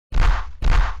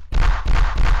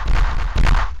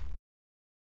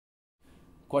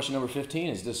Question number 15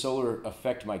 is, does solar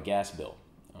affect my gas bill?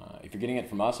 If you're getting it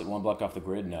from us at 1 block off the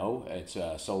grid, no. It's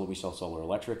solar. We sell solar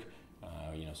electric.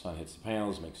 Sun hits the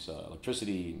panels, makes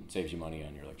electricity, saves you money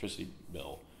on your electricity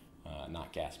bill,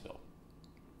 not gas bill.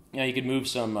 You could move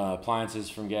some appliances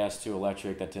from gas to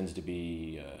electric. That tends to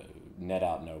be net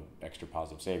out no extra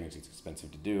positive savings. It's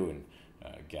expensive to do, and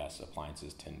gas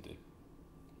appliances tend to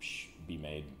be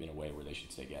made in a way where they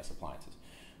should stay gas appliances.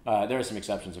 There are some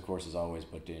exceptions, of course, as always,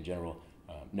 but in general,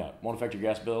 no, it won't affect your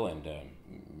gas bill, and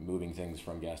moving things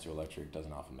from gas to electric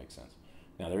doesn't often make sense.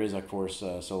 Now, there is, of course,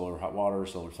 solar hot water,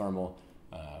 solar thermal.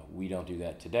 We don't do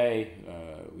that today.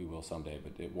 We will someday,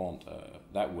 but it won't.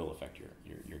 That will affect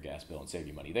your gas bill and save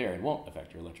you money there. It won't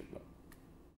affect your electric bill.